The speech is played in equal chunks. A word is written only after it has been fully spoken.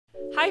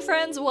Hi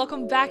friends,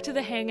 welcome back to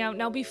the Hangout.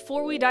 Now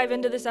before we dive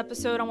into this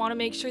episode, I want to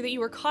make sure that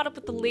you are caught up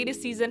with the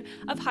latest season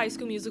of High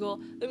School Musical,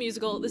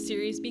 the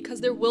series,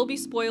 because there will be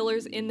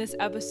spoilers in this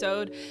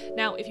episode.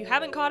 Now, if you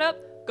haven't caught up,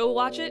 go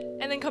watch it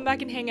and then come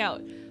back and hang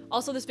out.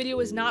 Also, this video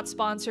is not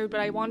sponsored, but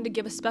I wanted to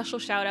give a special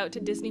shout out to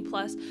Disney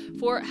Plus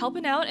for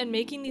helping out and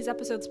making these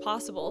episodes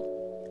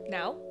possible.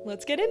 Now,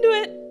 let's get into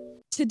it.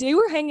 Today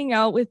we're hanging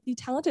out with the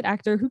talented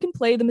actor who can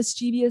play the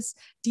mischievous,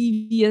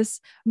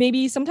 devious,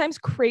 maybe sometimes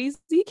crazy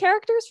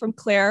characters from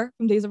Claire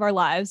from Days of Our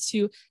Lives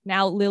to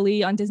now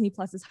Lily on Disney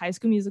Plus's High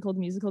School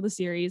Musical, the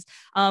series.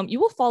 You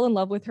will fall in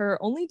love with her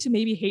only to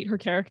maybe hate her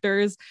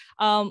characters.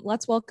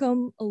 Let's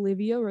welcome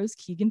Olivia Rose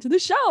Keegan to the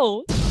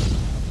show.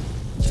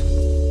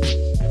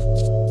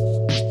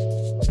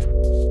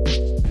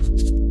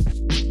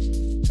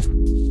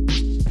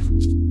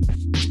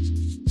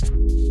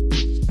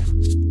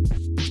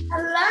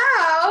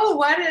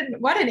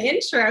 What an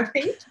intro.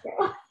 Thank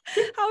you.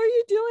 How are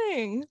you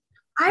doing?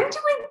 I'm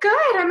doing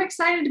good. I'm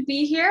excited to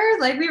be here.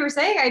 Like we were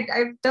saying,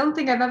 I don't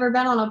think I've ever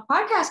been on a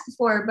podcast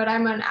before, but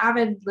I'm an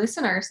avid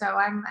listener, so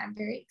I'm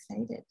very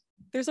excited.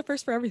 There's a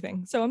first for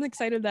everything. So I'm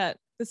excited that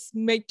this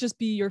might just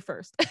be your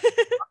first.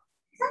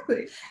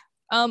 Exactly.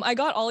 I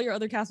got all your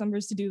other cast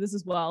members to do this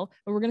as well,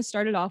 but we're going to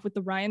start it off with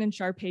the Ryan and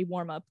Sharpay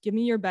warm-up. Give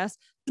me your best.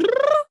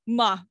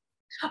 Ma.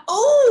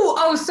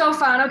 Oh, so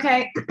fun.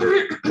 Okay.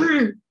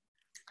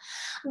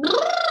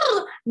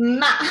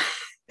 Ma.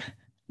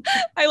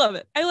 I love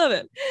it.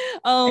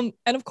 And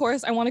of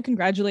course, I want to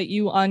congratulate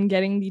you on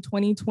getting the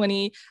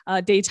 2020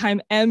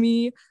 Daytime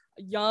Emmy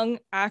Young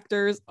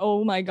Actors,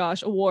 oh my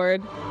gosh,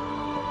 award.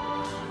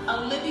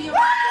 Olivia.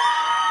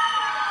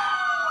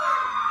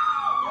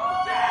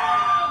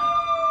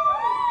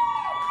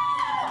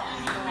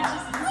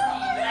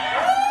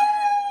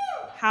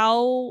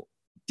 How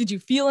did you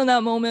feel in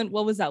that moment?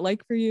 What was that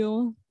like for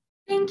you?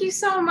 Thank you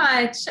so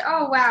much.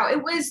 Oh, wow.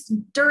 It was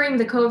during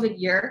the COVID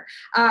year.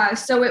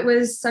 So it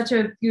was such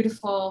a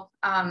beautiful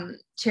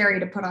cherry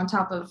to put on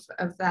top of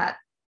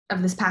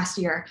this past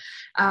year.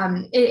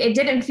 It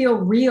didn't feel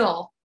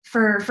real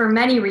for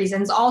many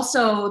reasons.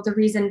 Also, the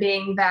reason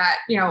being that,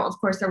 of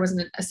course, there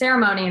wasn't a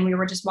ceremony and we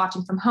were just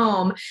watching from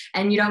home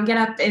and you don't get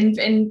up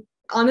in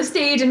on the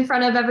stage in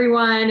front of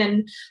everyone.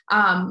 And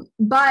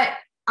but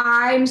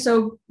I'm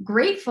so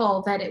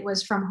grateful that it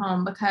was from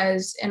home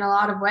because in a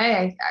lot of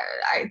ways,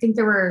 I think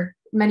there were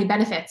many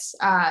benefits,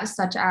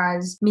 such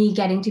as me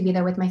getting to be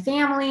there with my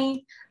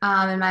family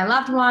and my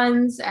loved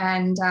ones.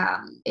 And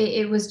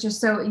it was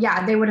just so,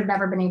 yeah, they would have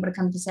never been able to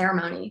come to the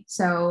ceremony.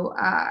 So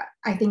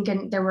I think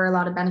there were a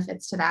lot of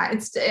benefits to that.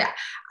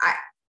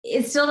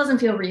 It still doesn't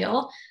feel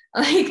real.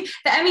 Like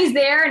the Emmy's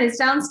there and it's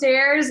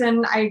downstairs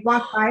and I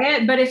walk by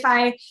it. But if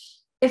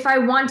I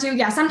want to,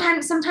 yeah,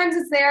 sometimes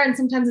it's there and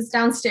sometimes it's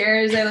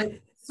downstairs. I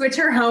like switch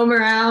her home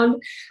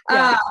around.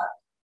 Yeah.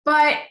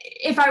 But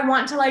if I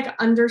want to like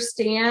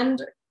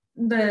understand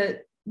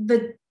the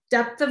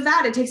depth of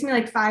that, it takes me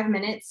like 5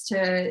 minutes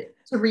to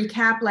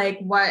recap like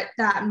what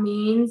that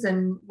means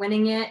and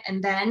winning it.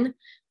 And then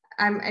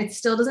it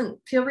still doesn't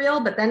feel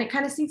real, but then it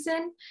kind of sinks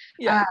in.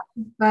 Yeah.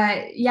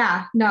 But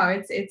yeah, no,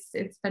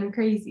 it's been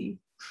crazy.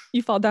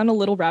 You fall down a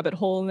little rabbit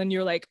hole and then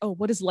you're like, oh,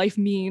 what does life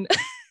mean?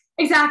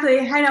 Exactly.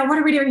 I know. What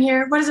are we doing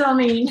here? What does it all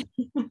mean?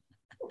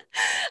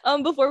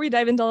 Before we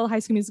dive into all the High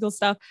School Musical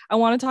stuff, I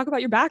want to talk about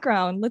your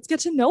background. Let's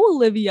get to know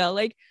Olivia.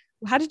 Like,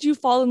 how did you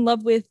fall in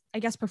love with, I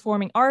guess,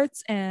 performing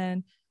arts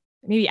and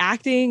maybe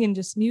acting and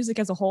just music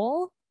as a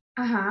whole?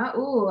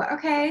 Ooh,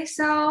 okay.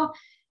 So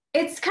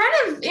it's kind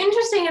of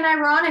interesting and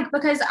ironic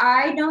because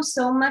I know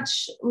so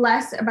much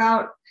less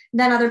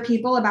than other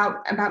people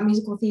about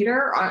musical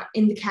theater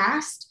in the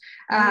cast.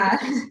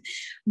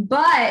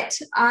 But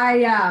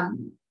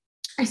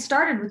I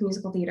started with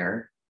musical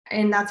theater,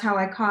 and that's how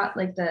I caught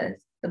like the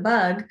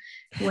bug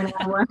when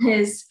I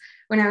was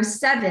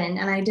 7,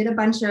 and I did a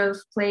bunch of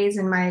plays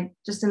in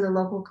the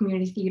local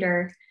community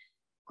theater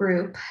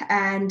group,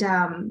 and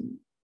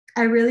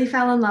I really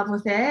fell in love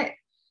with it.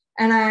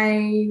 And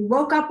I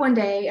woke up one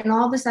day and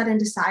all of a sudden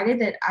decided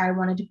that I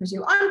wanted to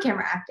pursue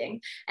on-camera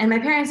acting. And my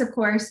parents, of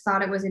course,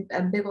 thought it was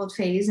a big old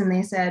phase. And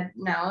they said,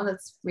 no,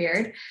 that's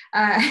weird.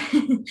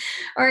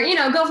 Or,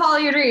 go follow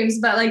your dreams.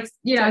 But like,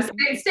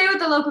 stay with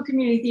the local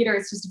community theater.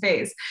 It's just a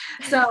phase.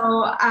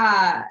 So,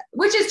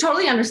 which is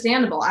totally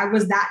understandable. I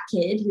was that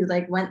kid who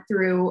like went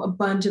through a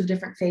bunch of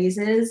different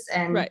phases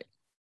and right.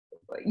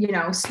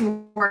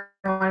 Swore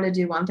I wanted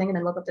to do one thing and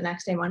then woke up the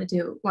next day and wanted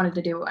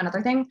to do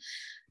another thing.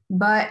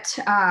 But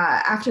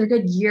after a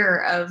good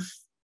year of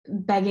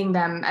begging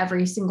them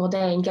every single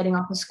day and getting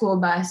off the school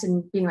bus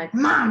and being like,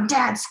 Mom,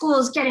 Dad, school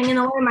is getting in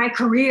the way of my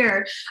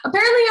career.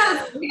 Apparently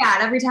I was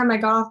mad every time I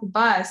got off the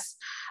bus.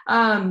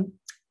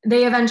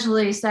 They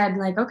eventually said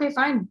like, okay,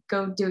 fine,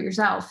 go do it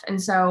yourself. And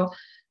so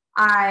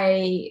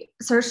I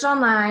searched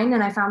online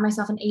and I found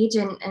myself an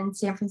agent in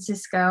San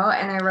Francisco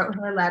and I wrote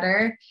her a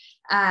letter.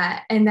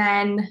 And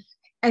then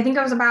I think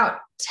I was about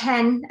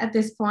 10 at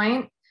this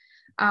point.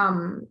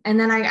 And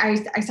then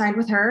I signed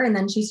with her, and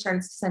then she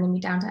started sending me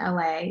down to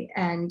LA.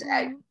 And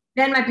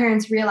then my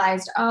parents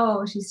realized,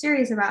 oh, she's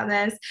serious about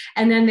this.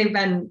 And then they've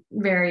been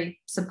very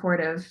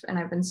supportive and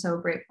I've been so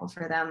grateful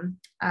for them.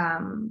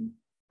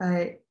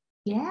 But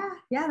that's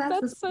the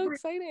That's so story.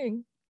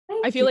 exciting.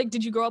 Thank I feel you. like,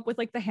 did you grow up with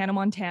like the Hannah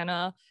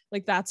Montana,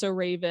 like That's a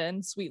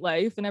Raven, Sweet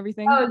Life and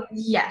everything? Oh,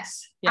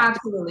 yes, Yeah.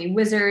 absolutely.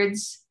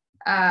 Wizards,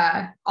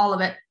 all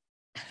of it.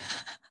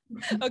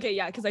 Okay,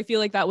 yeah, because I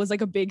feel like that was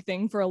like a big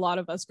thing for a lot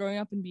of us growing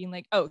up and being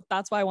like, oh,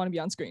 that's why I want to be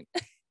on screen.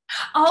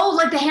 Oh,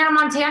 like the Hannah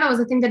Montana was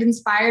the thing that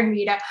inspired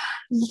me to.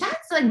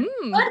 That's a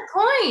good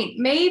point.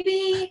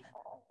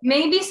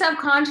 Maybe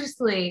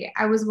subconsciously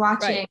I was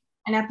watching Right.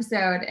 an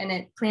episode and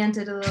it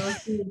planted a little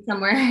seed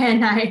somewhere,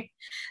 and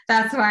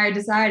that's why I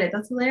decided.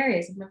 That's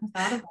hilarious. I've never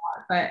thought of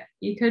that, but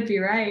you could be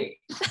right.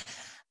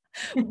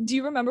 Do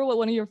you remember what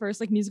one of your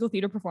first like musical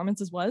theater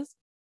performances was?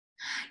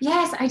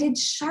 Yes, I did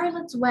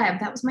Charlotte's Web.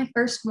 That was my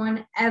first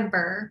one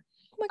ever.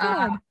 Oh my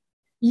God.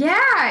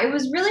 Yeah, it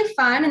was really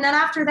fun. And then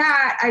after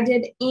that, I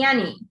did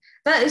Annie.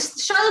 The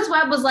Charlotte's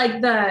Web was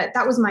like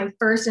that was my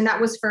first, and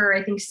that was for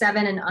I think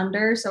 7 and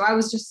under. So I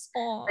was just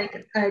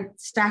like a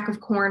stack of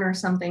corn or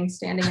something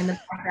standing in the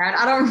background.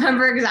 I don't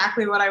remember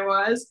exactly what I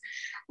was.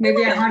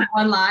 Maybe I had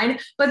one line.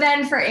 But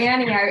then for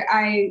Annie,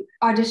 I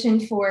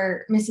auditioned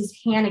for Mrs.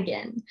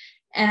 Hannigan.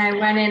 And I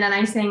went in and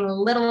I sang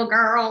Little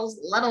Girls,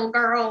 Little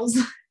Girls.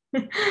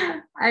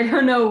 I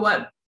don't know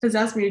what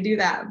possessed me to do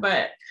that,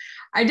 but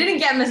I didn't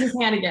get Mrs.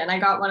 Hannigan. I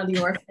got one of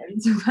the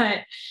orphans, but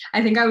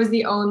I think I was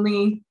the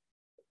only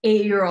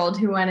 8-year-old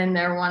who went in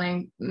there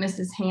wanting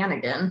Mrs.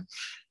 Hannigan.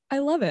 I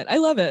love it. I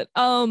love it.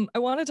 I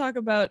want to talk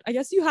about, I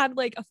guess you had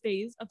like a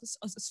phase of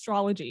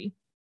astrology.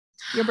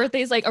 Your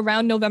birthday is like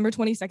around November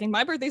 22nd.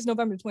 My birthday is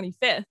November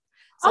 25th.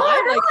 So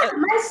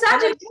my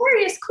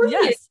Sagittarius queen.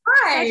 Yes.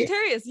 Hi.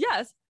 Sagittarius.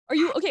 Yes. Are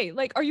you okay?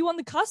 Like, are you on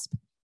the cusp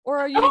or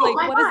are you like,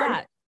 what is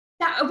that?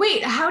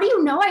 Wait, how do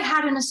you know I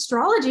had an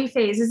astrology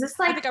phase? Is this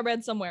like? I think I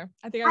read somewhere.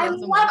 I'm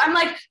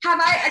like,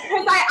 have I?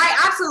 Because I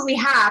absolutely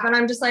have, and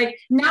I'm just like,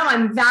 now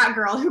I'm that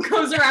girl who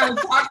goes around and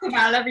talks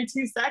about it every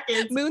 2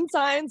 seconds. Moon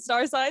signs,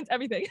 star signs,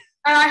 everything.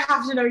 And I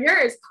have to know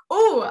yours.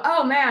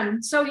 Oh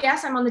man. So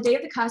yes, I'm on the day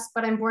of the cusp,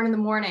 but I'm born in the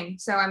morning,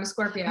 so I'm a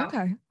Scorpio.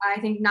 Okay. I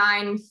think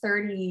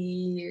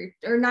 9:30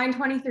 or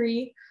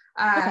 9:23.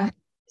 Okay.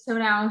 So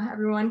now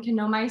everyone can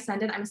know my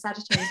ascendant. I'm a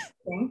Sagittarius.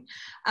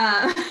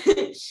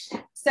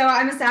 So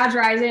I'm a Sag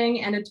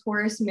rising and a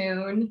Taurus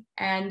moon,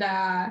 and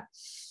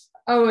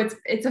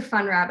it's a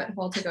fun rabbit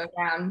hole to go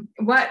down.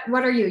 What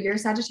are you? You're a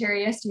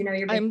Sagittarius. Do you know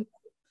your?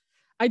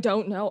 I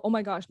don't know. Oh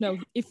my gosh, no.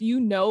 If you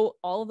know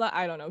all of that,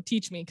 I don't know.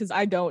 Teach me, because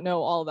I don't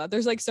know all of that.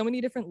 There's like so many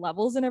different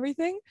levels and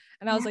everything.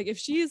 And I was like, if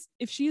she is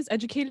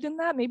educated in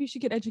that, maybe she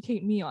could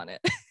educate me on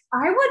it.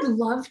 I would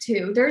love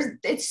to.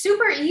 It's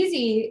super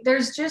easy.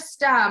 There's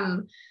just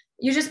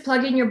you just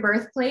plug in your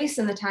birthplace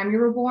and the time you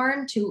were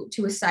born to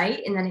a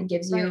site, and then it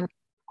gives you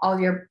all of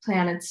your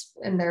planets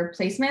and their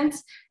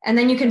placements, and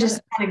then you can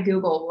just kind of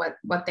Google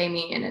what they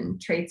mean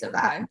and traits of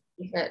that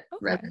if it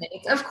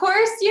resonates. Of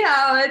course,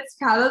 it's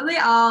probably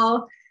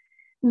all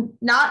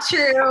not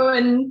true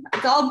and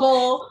it's all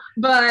bull,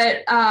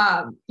 but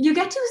you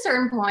get to a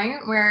certain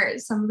point where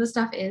some of the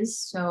stuff is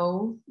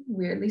so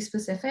weirdly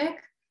specific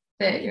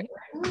that you're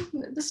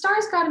like, the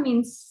stars got to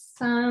mean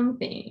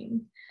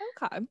something.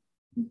 Okay.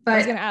 But I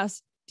was gonna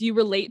ask, do you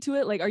relate to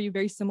it? Like, are you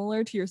very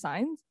similar to your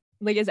signs?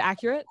 Like, is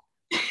accurate?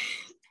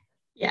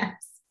 Yes.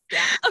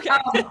 Yeah. Okay.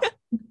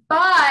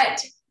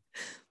 But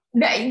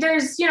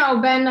there's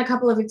been a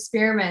couple of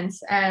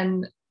experiments,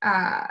 and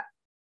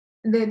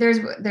there's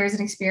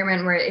an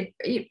experiment where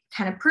it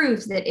kind of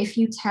proves that if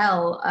you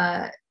tell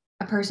a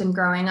person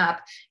growing up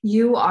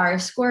you are a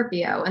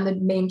Scorpio and the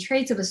main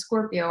traits of a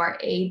Scorpio are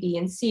A, B,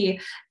 and C,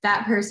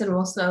 that person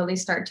will slowly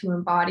start to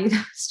embody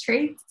those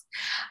traits.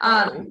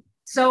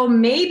 So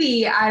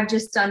maybe I've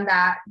just done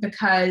that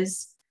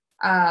because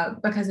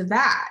of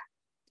that,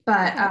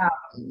 but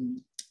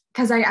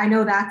because I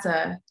know that's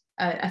a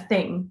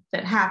thing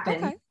that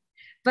happened. Okay.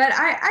 But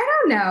I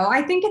don't know.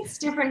 I think it's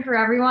different for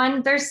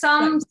everyone. There's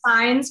some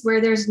signs where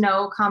there's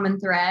no common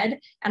thread,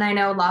 and I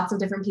know lots of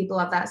different people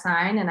of that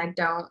sign, and I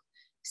don't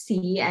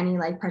see any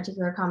like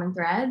particular common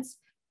threads.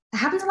 It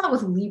happens a lot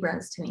with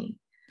Libras to me.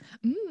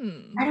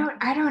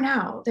 I don't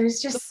know. There's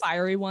just the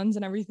fiery ones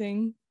and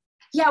everything.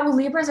 Yeah, well,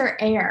 Libras are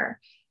air,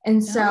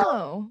 and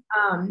so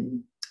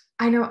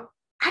I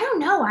don't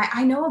know.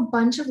 I know a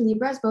bunch of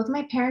Libras. Both of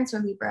my parents are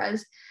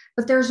Libras,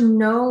 but there's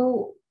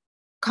no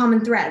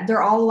common thread.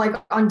 They're all like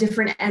on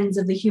different ends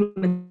of the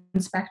human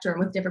spectrum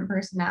with different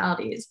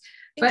personalities.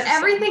 But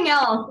everything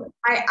else,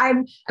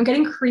 I'm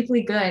getting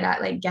creepily good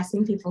at like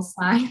guessing people's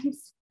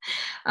signs.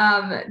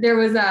 I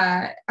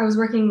was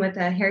working with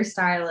a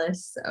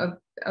hairstylist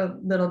a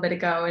little bit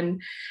ago,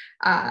 and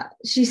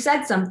she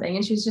said something,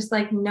 and she was just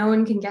like, "No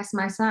one can guess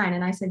my sign,"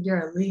 and I said,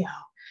 "You're a Leo."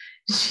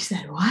 And she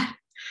said, "What?"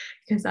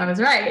 Because I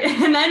was right.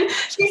 And then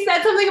she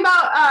said something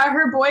about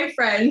her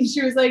boyfriend.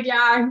 She was like,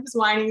 "Yeah, he was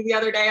whining the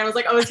other day." And I was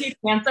like, "Oh, is he a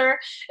Cancer?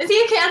 Is he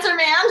a Cancer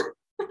man?"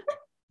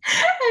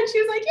 And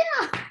she was like,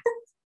 "Yeah."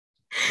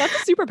 That's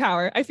a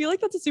superpower. I feel like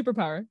that's a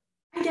superpower.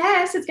 I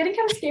guess it's getting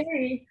kind of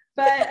scary.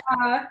 but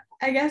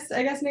I guess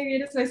maybe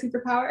it is my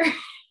superpower.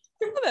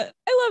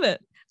 I love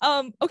it.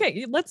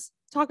 Okay, let's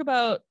talk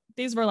about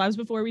Days of Our Lives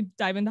before we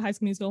dive into High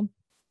School Musical.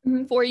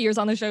 4 years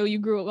on the show, you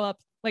grew up,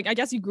 like, I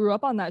guess you grew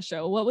up on that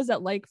show. What was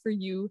that like for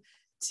you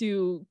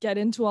to get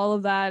into all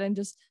of that and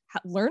just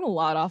learn a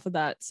lot off of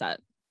that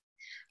set?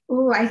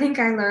 Oh, I think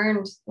I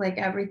learned like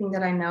everything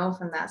that I know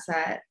from that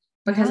set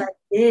because I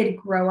did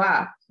grow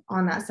up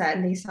on that set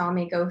and they saw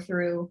me go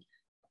through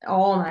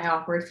all my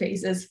awkward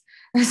phases.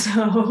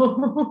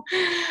 So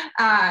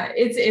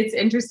it's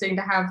interesting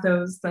to have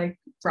those like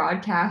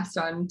broadcast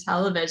on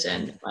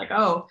television. Like,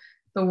 oh,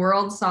 the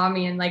world saw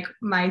me in like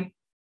my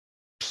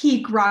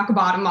peak rock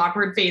bottom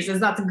awkward phases.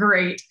 That's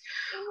great.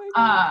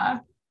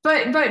 But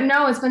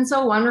no, it's been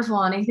so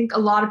wonderful. And I think a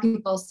lot of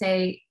people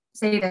say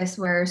this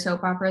where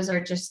soap operas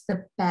are just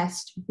the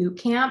best boot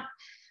camp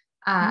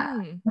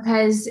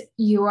because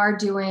you are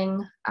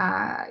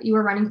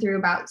running through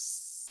about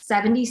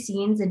 70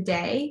 scenes a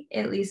day,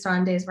 at least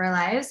on Days of Our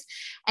Lives.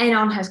 And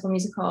on High School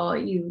Musical,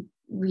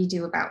 we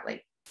do about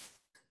like,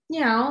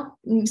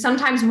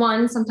 sometimes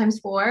 1, sometimes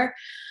 4.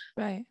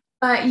 Right.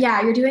 But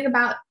yeah, you're doing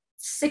about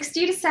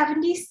 60 to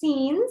 70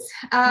 scenes.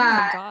 Oh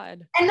my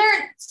God. And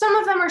some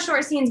of them are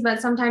short scenes,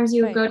 but sometimes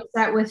you go to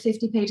set with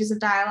 50 pages of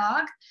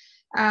dialogue.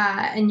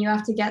 And you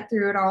have to get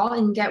through it all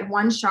and get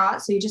one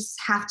shot. So you just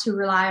have to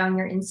rely on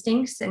your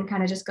instincts and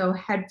kind of just go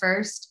head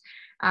first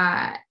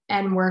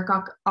and work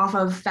off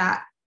of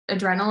that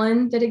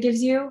adrenaline that it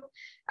gives you.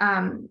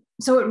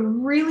 So it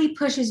really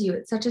pushes you.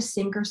 It's such a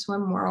sink or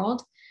swim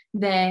world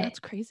that's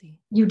crazy.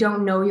 You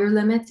don't know your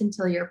limits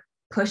until you're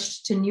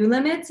pushed to new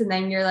limits. And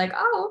then you're like,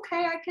 oh,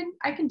 okay,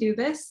 I can do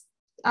this.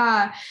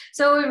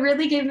 So it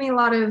really gave me a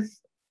lot of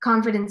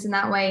confidence in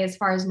that way, as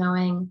far as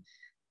knowing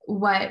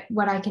what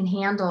I can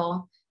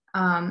handle,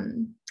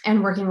 and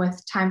working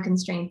with time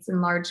constraints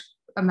and large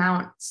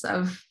amounts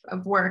of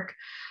work.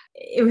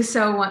 It was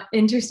so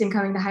interesting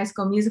coming to High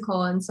School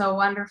Musical and so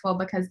wonderful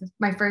because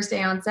my first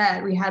day on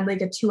set, we had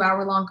like a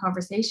 2-hour-long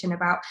conversation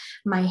about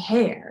my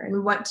hair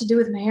and what to do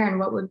with my hair and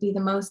what would be the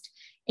most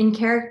in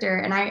character.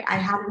 And I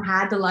hadn't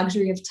had the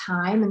luxury of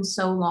time in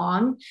so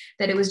long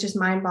that it was just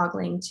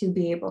mind-boggling to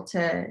be able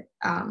to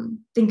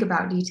think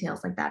about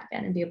details like that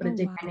again and be able to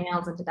dig my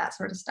nails into that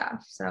sort of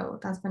stuff. So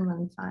that's been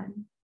really fun.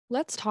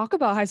 Let's talk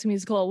about High School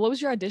Musical. What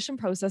was your audition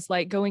process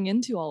like going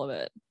into all of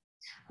it?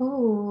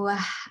 Oh,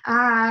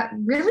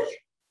 really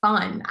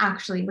fun,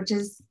 actually, which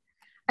is,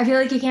 I feel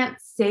like you can't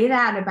say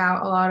that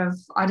about a lot of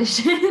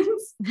auditions.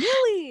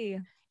 Really?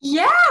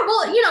 Yeah,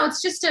 well,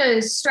 it's just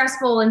a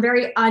stressful and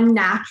very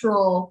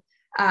unnatural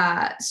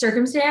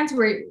circumstance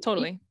where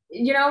totally,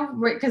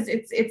 because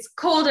it's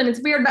cold and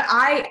it's weird, but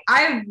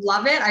I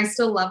love it. I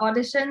still love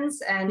auditions,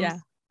 and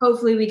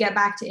hopefully we get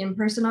back to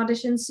in-person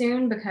auditions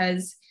soon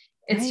because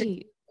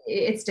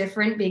it's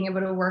different being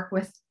able to work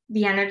with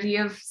the energy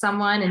of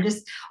someone and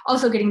just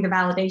also getting the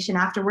validation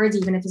afterwards,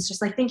 even if it's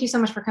just like, thank you so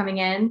much for coming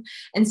in,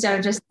 instead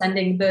of just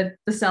sending the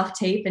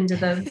self-tape into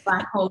the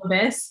black hole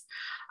abyss.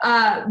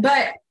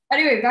 But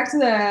anyway, back to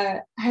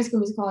the High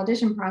School Musical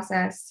audition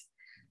process.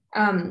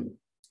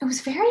 It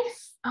was very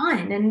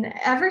fun. And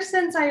ever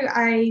since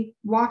I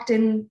walked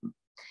in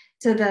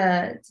to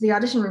the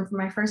audition room for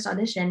my first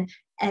audition,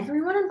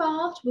 everyone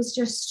involved was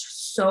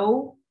just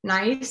so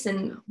nice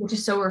and which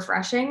is so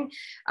refreshing.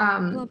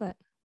 Love it.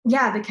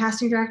 Yeah, the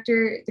casting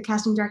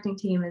directing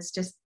team is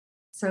just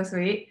so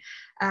sweet.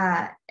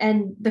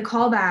 And the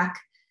callback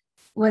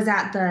was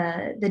at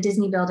the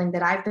Disney building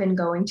that I've been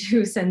going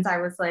to since I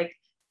was like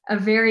a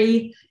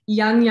very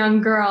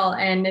young girl.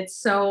 And it's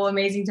so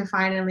amazing to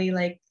finally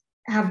like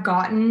have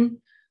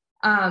gotten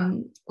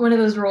one of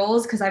those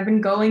roles, because I've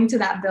been going to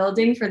that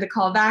building for the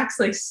callbacks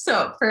like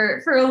so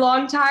for a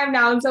long time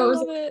now. And so it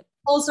was a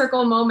full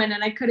circle moment,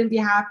 and I couldn't be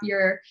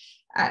happier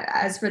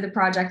as for the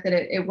project that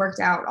it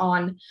worked out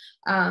on.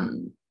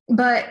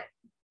 But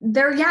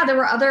there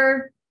were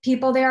other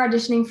people there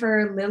auditioning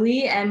for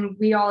Lily, and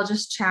we all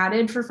just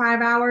chatted for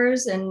 5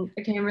 hours and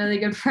became really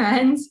good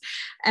friends.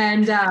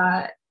 And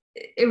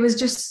it was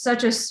just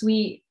such a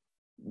sweet,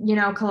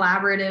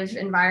 collaborative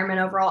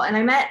environment overall. And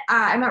I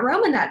met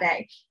Roman that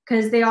day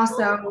because they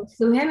also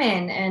flew him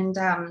in, and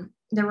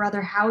there were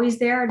other Howies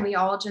there, and we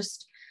all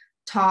just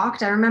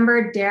talked. I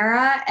remember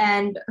Dara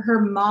and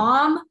her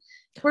mom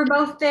were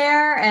both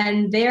there,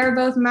 and they're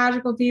both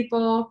magical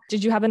people.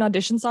 Did you have an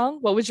audition song?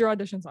 What was your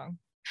audition song?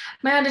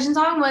 My audition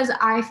song was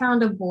I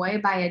Found a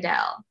Boy by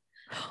Adele.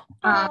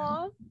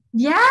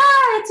 Yeah,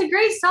 it's a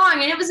great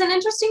song. And it was an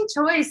interesting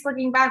choice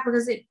looking back,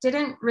 because it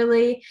didn't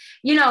really,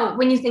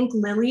 when you think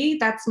Lily,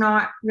 that's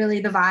not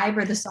really the vibe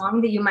or the song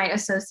that you might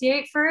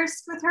associate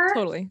first with her.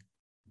 Totally.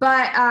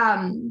 But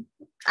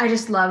I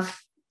just love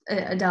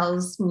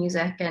Adele's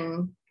music,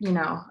 and,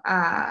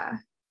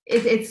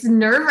 it's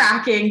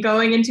nerve-wracking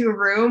going into a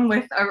room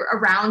with a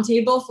round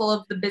table full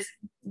of the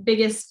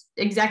biggest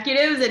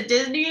executives at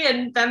Disney,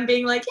 and them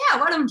being like, yeah,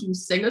 why don't you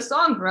sing a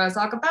song for us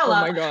a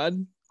cappella? Oh my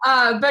God.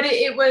 But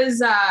it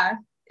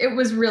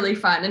was really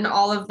fun. And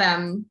all of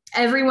them,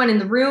 everyone in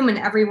the room and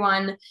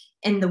everyone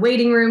in the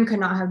waiting room could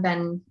not have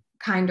been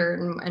kinder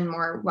and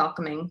more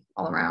welcoming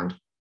all around.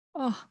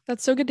 Oh,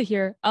 that's so good to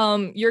hear.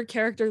 Your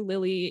character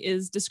Lily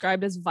is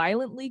described as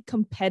violently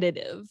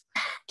competitive.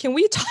 Can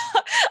we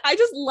talk? I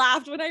just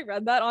laughed when I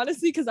read that,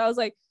 honestly, because I was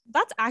like,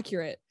 that's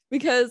accurate.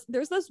 Because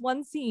there's this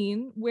one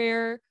scene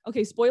where,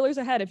 okay, spoilers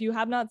ahead. If you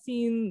have not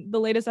seen the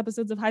latest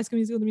episodes of High School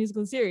Musical, the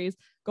musical series,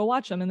 go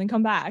watch them and then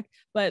come back.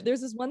 But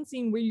there's this one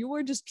scene where you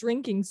were just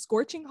drinking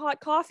scorching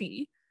hot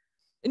coffee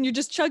and you're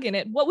just chugging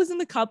it. What was in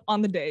the cup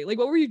on the day? Like,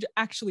 what were you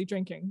actually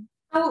drinking?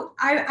 Oh,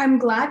 I'm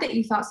glad that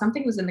you thought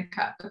something was in the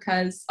cup,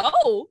 because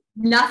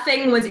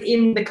nothing was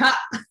in the cup.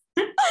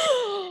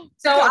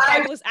 So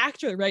I was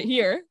actor right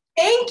here.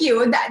 Thank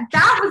you.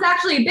 That was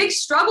actually a big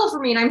struggle for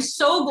me. And I'm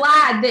so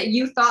glad that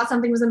you thought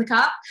something was in the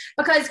cup,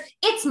 because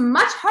it's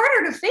much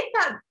harder to fake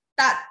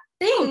that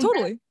thing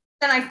totally.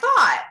 than I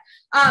thought.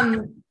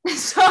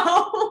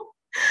 So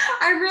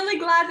I'm really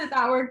glad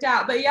that worked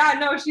out. But yeah,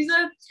 no, she's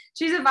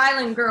a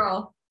violent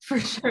girl for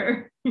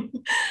sure.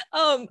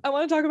 I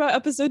want to talk about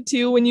episode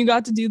 2 when you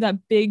got to do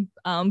that big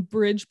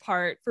bridge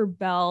part for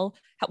Belle.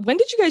 When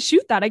did you guys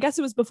shoot that? I guess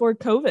it was before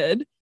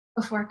COVID.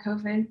 Before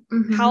COVID.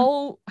 Mm-hmm.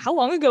 How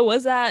long ago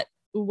was that?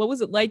 What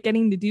was it like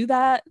getting to do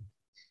that?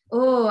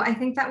 Oh, I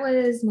think that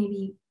was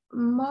maybe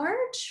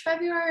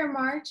February or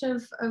March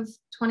of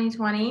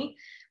 2020.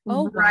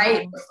 Oh,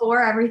 right wow.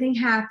 Before everything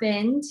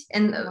happened,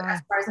 and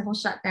as far as the whole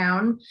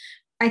shutdown.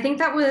 I think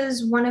that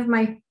was one of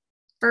my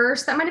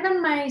first, that might have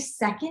been my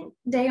second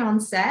day on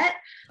set.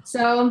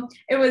 So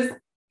it was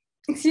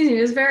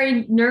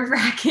very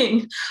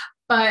nerve-wracking,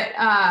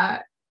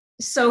 but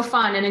so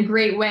fun, and a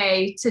great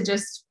way to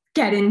just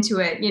get into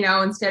it,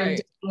 instead of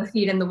dipping the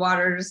feet in the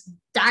water, just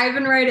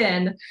diving right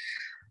in.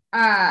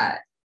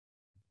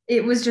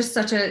 It was just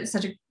such a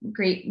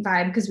great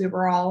vibe, because we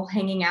were all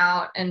hanging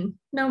out and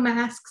no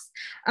masks.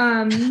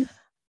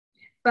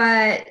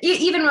 But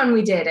even when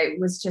we did, it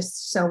was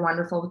just so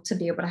wonderful to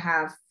be able to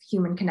have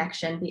human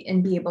connection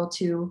and be able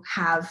to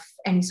have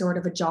any sort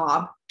of a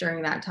job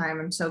during that time.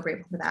 I'm so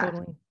grateful for that.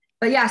 Totally.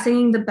 But yeah,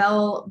 singing the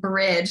Belle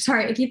Bridge.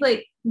 Sorry, I keep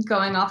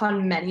going off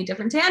on many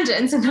different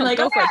tangents, and they're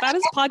go for it. That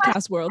is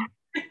podcast world.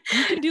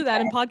 You can do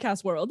that in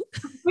podcast world.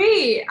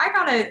 Wait, I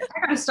gotta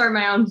start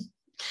my own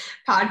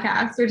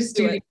podcast, or just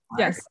do it.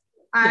 Yes,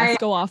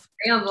 go off.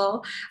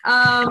 Ramble.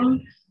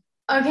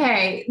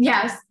 Okay.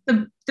 Yes,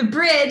 the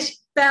bridge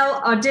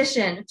Belle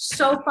audition,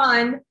 so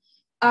fun.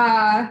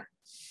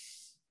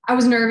 I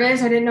was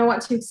nervous. I didn't know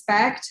what to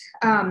expect,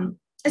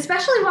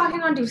 especially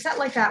walking onto a set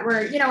like that,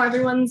 where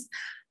everyone's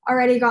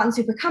already gotten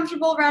super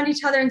comfortable around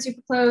each other and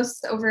super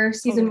close over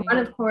season 1,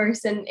 of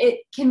course, and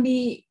it can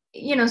be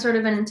sort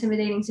of an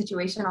intimidating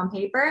situation on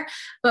paper,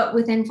 but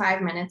within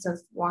 5 minutes of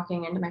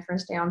walking into my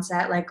first day on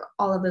set,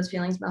 all of those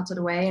feelings melted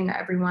away, and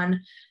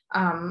everyone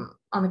on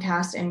the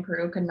cast and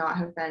crew could not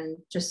have been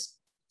just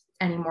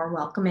any more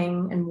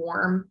welcoming and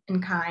warm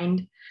and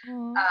kind.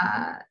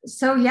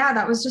 So yeah,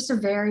 that was just a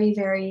very,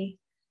 very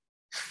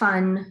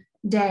fun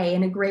day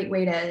and a great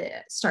way to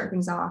start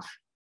things off.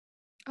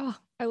 Oh,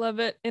 I love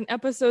it. In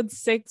episode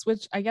 6,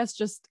 which I guess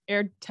just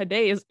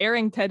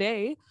airing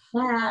today.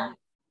 Yeah.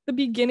 The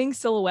beginning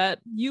silhouette,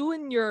 you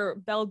in your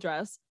Belle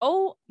dress.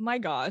 Oh my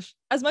gosh.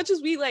 As much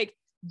as we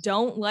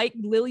don't like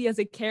Lily as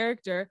a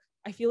character,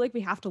 I feel like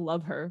we have to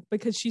love her,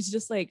 because she's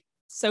just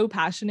so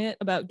passionate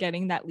about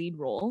getting that lead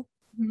role.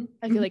 Mm-hmm.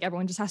 I feel like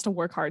everyone just has to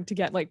work hard to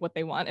get what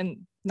they want,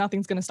 and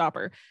nothing's going to stop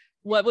her.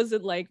 What was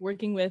it like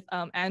working with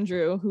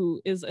Andrew, who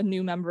is a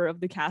new member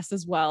of the cast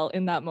as well,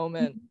 in that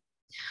moment?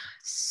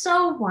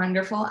 So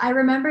wonderful. I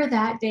remember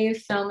that day of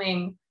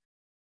filming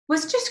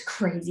was just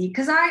crazy,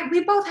 because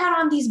we both had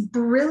on these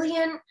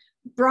brilliant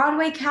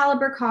Broadway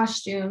caliber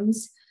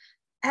costumes,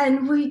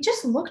 and we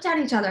just looked at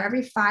each other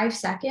every 5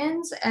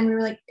 seconds, and we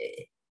were like,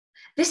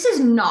 this is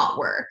not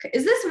work.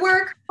 Is this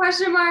work? ?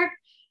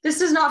 This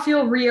does not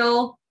feel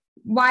real.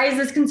 Why is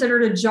this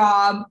considered a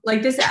job?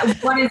 This,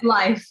 what is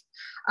life?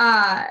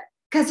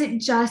 Because it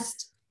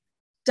just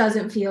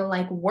doesn't feel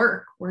like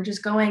work. We're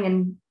just going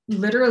and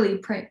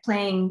literally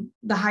playing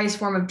the highest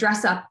form of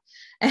dress up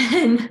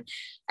and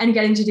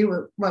getting to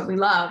do what we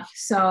love.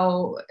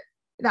 So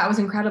that was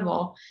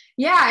incredible.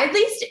 Yeah, at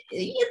least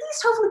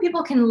hopefully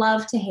people can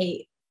love to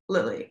hate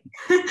Lily.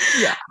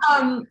 Yeah.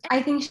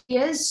 I think she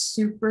is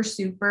super,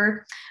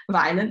 super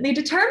violently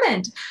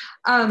determined.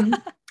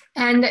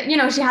 And,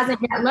 she hasn't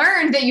yet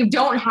learned that you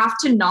don't have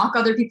to knock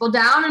other people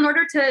down in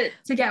order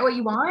to get what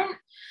you want.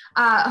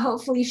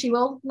 Hopefully she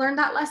will learn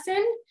that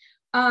lesson,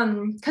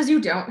 because you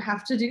don't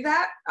have to do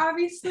that,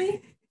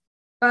 obviously.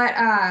 But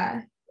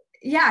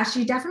yeah,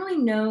 she definitely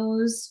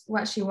knows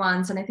what she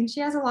wants. And I think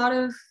she has a lot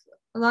of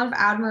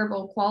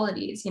admirable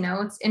qualities.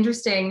 It's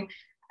interesting,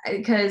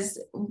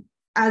 because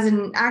as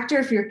an actor,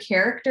 if your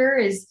character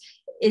is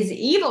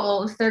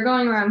evil, if they're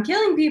going around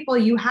killing people,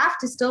 you have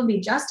to still be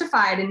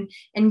justified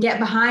and get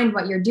behind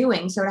what you're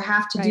doing. So to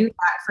have to do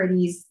that for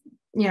these,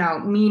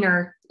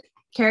 meaner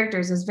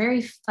characters is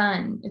very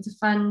fun. It's a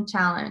fun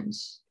challenge.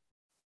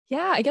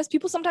 Yeah, I guess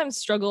people sometimes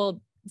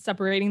struggle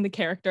separating the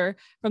character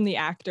from the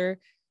actor.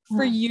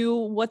 for you,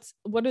 what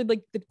are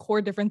like the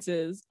core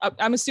differences?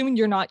 I'm assuming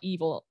you're not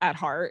evil at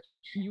heart.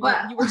 You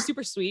were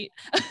super sweet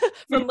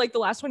from like the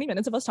last 20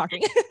 minutes of us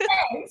talking.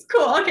 Thanks.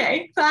 Cool.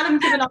 Okay. Glad I'm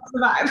giving off the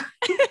vibe.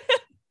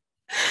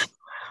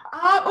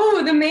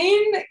 The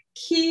main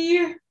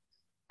key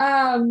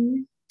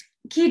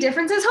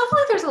differences.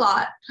 Hopefully there's a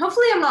lot.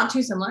 Hopefully I'm not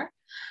too similar.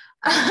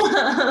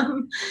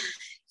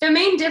 The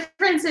main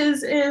difference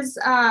is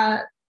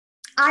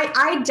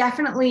I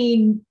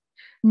definitely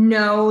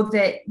know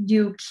that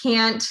you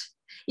can't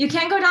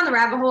go down the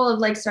rabbit hole of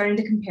like starting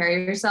to compare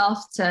yourself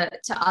to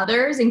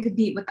others and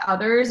compete with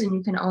others, and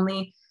you can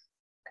only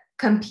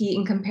compete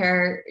and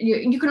compare.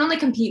 You can only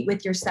compete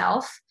with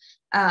yourself,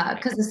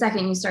 because the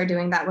second you start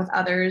doing that with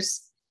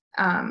others,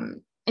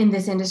 in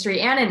this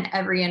industry and in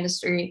every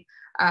industry,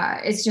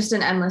 it's just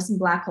an endless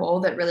black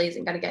hole that really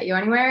isn't going to get you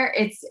anywhere.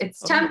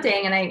 It's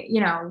tempting, and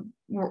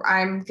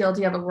I'm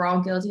guilty of it. We're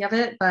all guilty of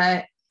it,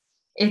 but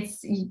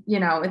it's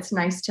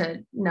nice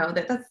to know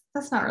that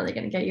that's not really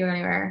going to get you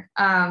anywhere.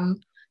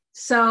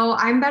 So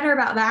I'm better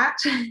about that.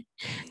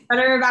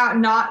 Better about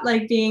not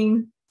like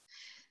being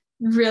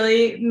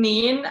really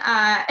mean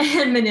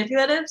and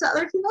manipulative to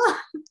other people.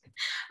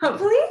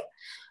 Hopefully.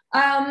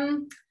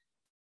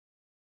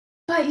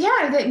 But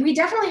yeah, we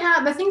definitely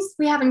have the things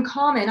we have in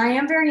common. I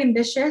am very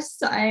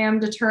ambitious. I am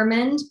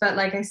determined, but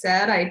like I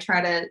said, I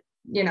try to,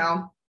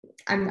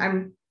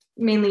 I'm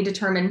mainly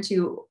determined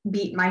to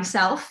beat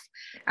myself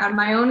at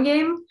my own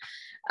game.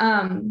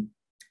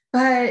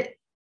 But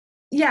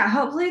yeah,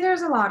 hopefully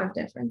there's a lot of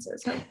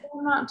differences. Hopefully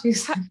I'm not too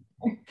similar.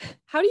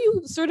 How do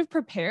you sort of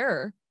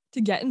prepare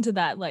to get into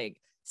that like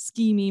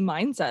schemy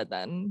mindset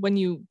then when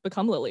you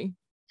become Lily?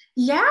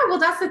 Yeah, well,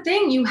 that's the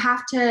thing. You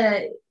have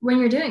to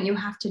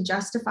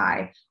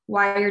justify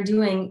why you're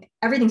doing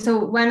everything.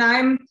 So when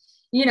I'm,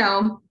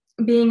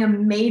 being a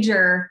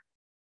major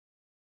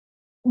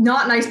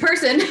not nice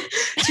person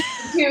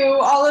to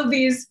all of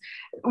these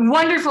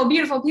wonderful,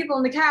 beautiful people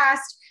in the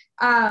cast,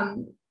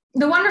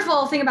 the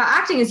wonderful thing about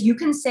acting is you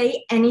can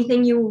say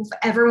anything you've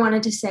ever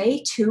wanted to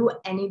say to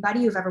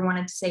anybody you've ever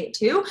wanted to say it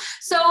to.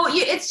 So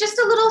it's just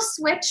a little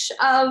switch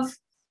of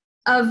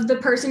the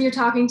person you're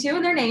talking to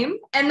and their name.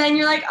 And then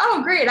you're like,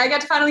 oh, great, I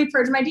get to finally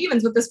purge my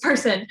demons with this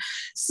person.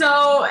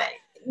 So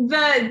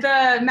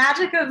the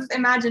magic of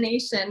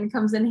imagination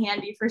comes in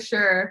handy for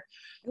sure.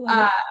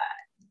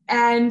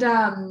 It's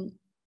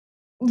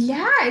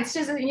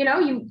just,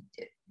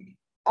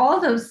 all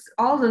those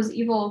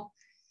evil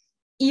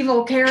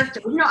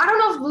characters, I don't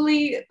know if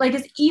Lily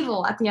is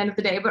evil at the end of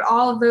the day, but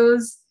all of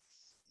those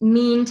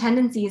mean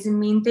tendencies and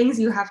mean things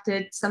you have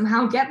to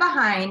somehow get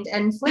behind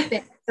and flip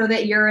it so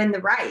that you're in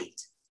the right.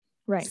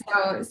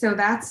 So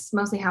that's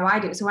mostly how I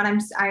do. So when I'm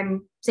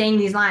saying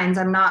these lines,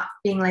 I'm not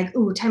being like,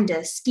 ooh, time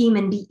to scheme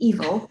and be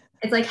evil.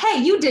 It's like,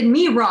 hey, you did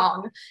me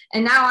wrong,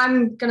 and now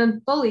I'm gonna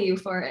bully you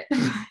for it.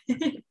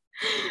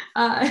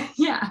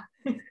 Yeah.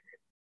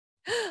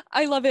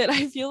 I love it.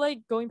 I feel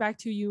like going back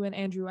to you and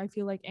Andrew, I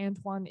feel like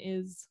Antoine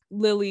is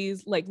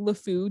Lily's like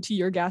LeFou to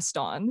your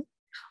Gaston.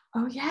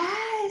 Oh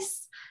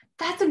yes,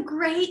 that's a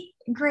great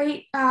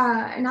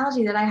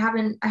analogy that I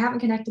haven't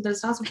connected those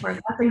dots before.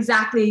 That's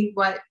exactly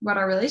what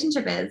our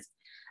relationship is.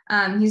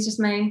 He's just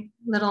my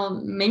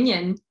little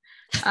minion.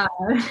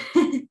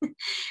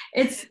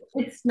 It's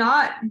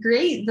not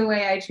great the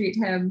way I treat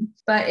him,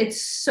 but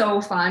it's so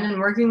fun, and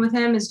working with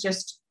him is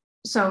just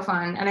so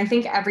fun. And I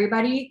think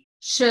everybody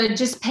should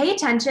just pay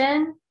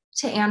attention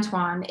to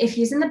Antoine. If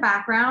he's in the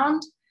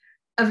background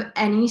of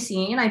any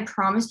scene, I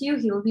promise you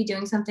he will be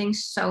doing something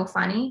so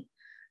funny.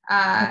 Oh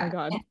my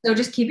God. So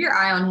just keep your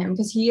eye on him,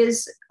 because he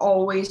is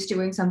always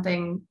doing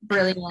something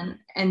brilliant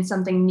and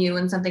something new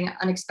and something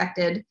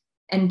unexpected,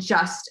 and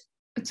it's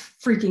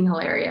freaking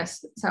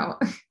hilarious. So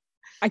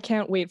I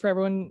can't wait for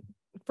everyone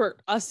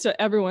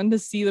to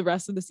see the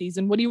rest of the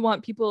season. What do you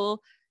want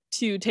people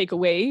to take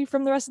away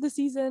from the rest of the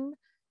season,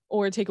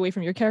 or take away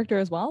from your character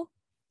as well?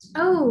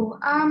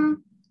 I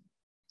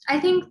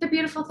think the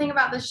beautiful thing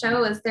about the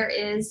show is there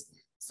is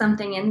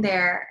something in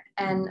there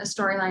and a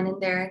storyline in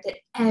there that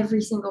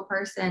every single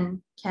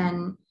person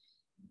can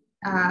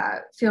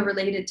feel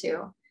related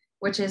to,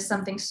 which is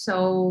something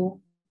so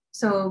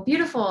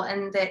beautiful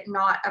and that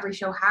not every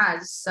show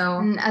has.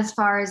 So as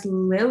far as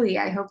Lily,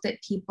 I hope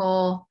that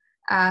people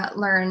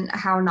learn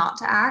how not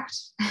to act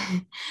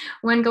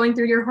when going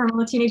through your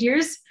hormonal teenage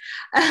years.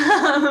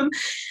 I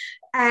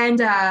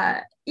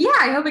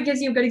hope it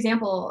gives you a good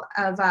example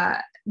of the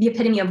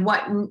epitome of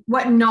what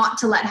not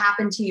to let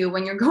happen to you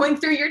when you're going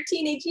through your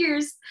teenage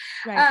years,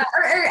 right.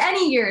 or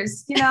any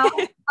years,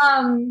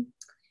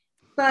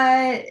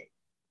 but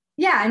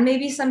yeah, and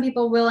maybe some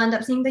people will end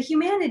up seeing the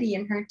humanity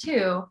in her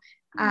too,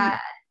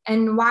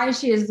 and why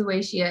she is the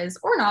way she is,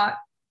 or not,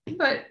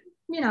 but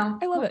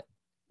I love it.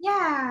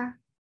 Yeah.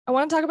 I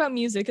want to talk about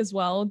music as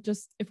well,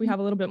 just if we have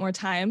a little bit more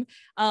time.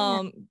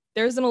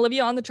 There's an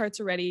Olivia on the charts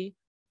already.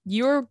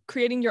 You're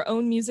creating your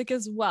own music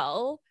as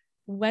well.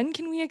 When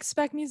can we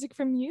expect music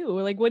from you?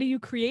 Like, what are you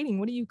creating?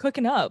 What are you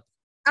cooking up?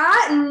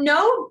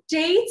 No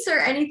dates or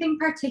anything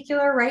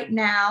particular right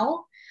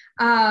now.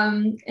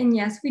 And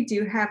yes, we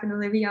do have an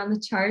Olivia on the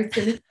charts,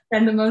 and it's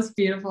been the most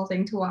beautiful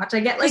thing to watch. I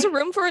get like, There's a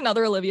room for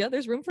another Olivia.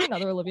 There's room for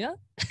another Olivia.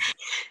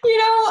 you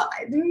know,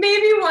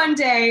 maybe one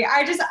day.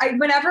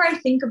 Whenever I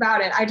think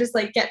about it, I just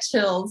like get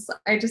chills.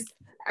 I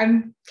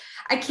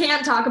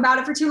can't talk about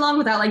it for too long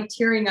without like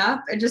tearing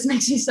up. It just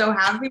makes me so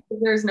happy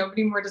because there's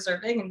nobody more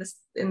deserving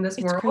in this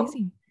world.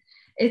 Crazy.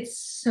 It's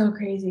so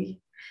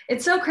crazy.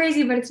 It's so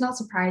crazy, but it's not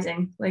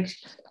surprising. Like,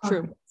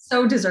 True.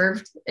 So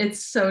deserved.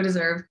 It's so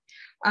deserved.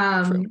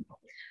 True.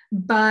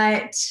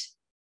 But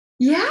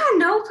yeah,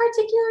 no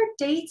particular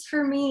dates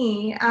for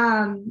me.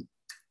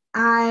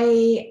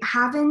 I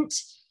haven't.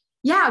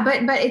 Yeah,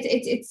 but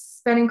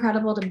it's been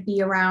incredible to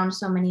be around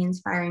so many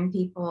inspiring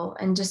people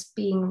and just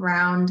being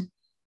around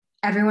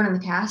everyone in the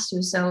cast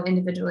who's so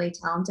individually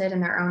talented in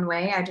their own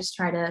way. I just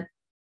try to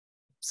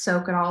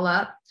soak it all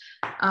up.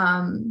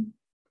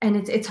 And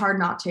it's hard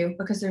not to,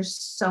 because there's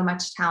so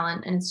much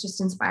talent, and it's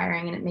just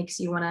inspiring, and it makes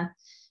you want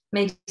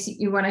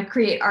to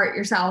create art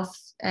yourself.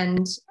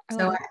 And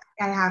so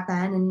I have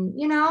been, and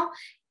you know,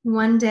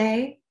 one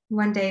day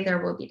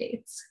there will be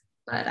dates,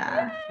 but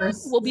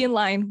first we'll be in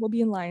line.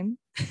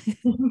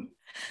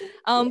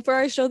 For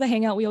our show, The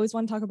Hangout, we always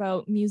want to talk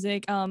about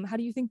music. How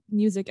do you think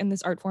music and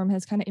this art form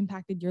has kind of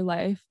impacted your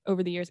life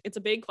over the years? It's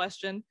a big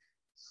question.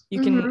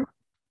 You can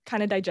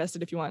kind of digest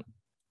it if you want.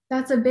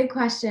 That's a big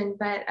question,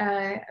 but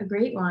a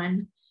great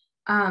one.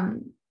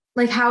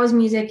 Like, how has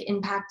music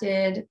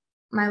impacted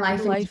my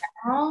life in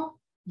general?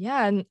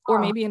 Yeah, or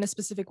maybe in a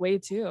specific way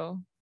too.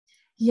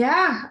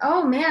 Yeah.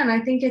 Oh man, I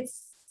think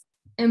it's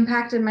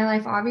impacted my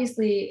life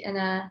obviously in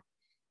a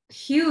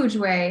huge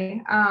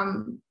way.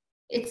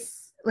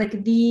 It's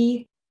like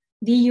the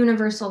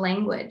universal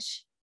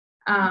language.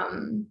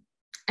 And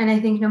I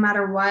think no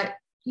matter what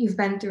you've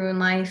been through in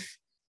life,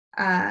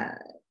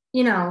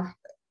 you know,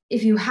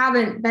 if you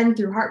haven't been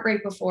through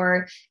heartbreak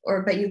before,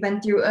 but you've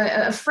been through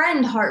a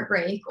friend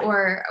heartbreak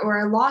or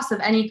a loss of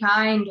any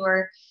kind,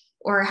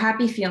 or a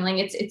happy feeling,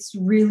 it's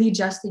really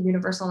just the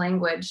universal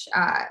language,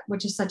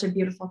 which is such a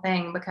beautiful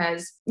thing.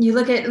 Because you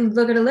look at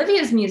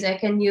Olivia's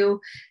music, and you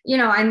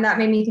know, and that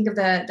made me think of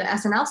the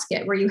SNL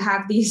skit where you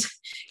have these,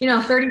 you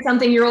know,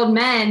 30-something-year-old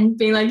men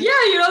being like,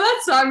 yeah, you know,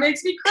 that song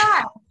makes me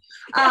cry.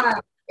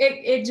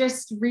 It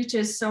just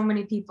reaches so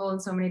many people in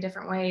so many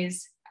different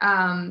ways.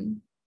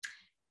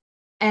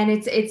 And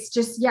it's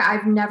just, yeah,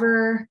 I've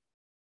never,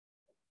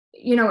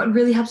 you know, it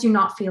really helps you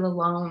not feel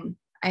alone,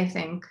 I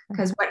think,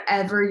 because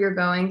whatever you're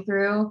going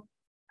through,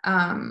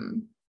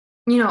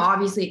 you know,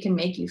 obviously it can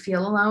make you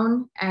feel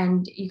alone,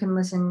 and you can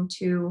listen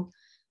to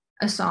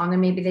a song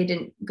and maybe they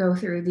didn't go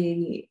through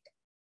the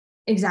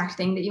exact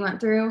thing that you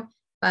went through,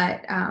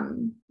 but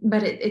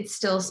it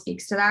still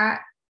speaks to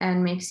that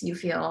and makes you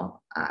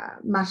feel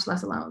much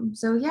less alone.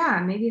 So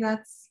yeah, maybe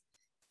that's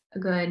a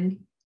good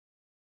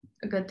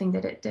thing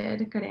that it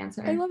did. A good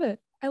answer. I love it.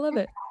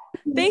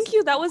 Thank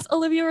you. That was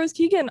Olivia Rose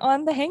Keegan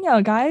on The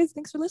Hangout, guys.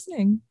 Thanks for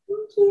listening.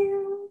 Thank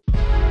you.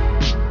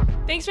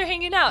 Thanks for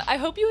hanging out. I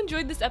hope you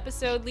enjoyed this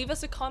episode. Leave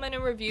us a comment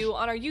and review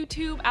on our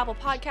YouTube, Apple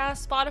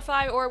Podcasts,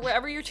 Spotify, or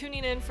wherever you're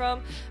tuning in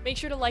from. Make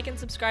sure to like and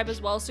subscribe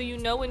as well so you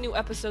know when new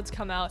episodes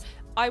come out.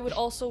 I would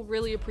also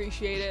really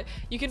appreciate it.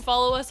 You can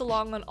follow us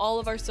along on all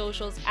of our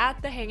socials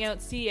at The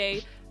Hangout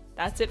CA.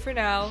 That's it for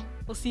now.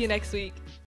 We'll see you next week.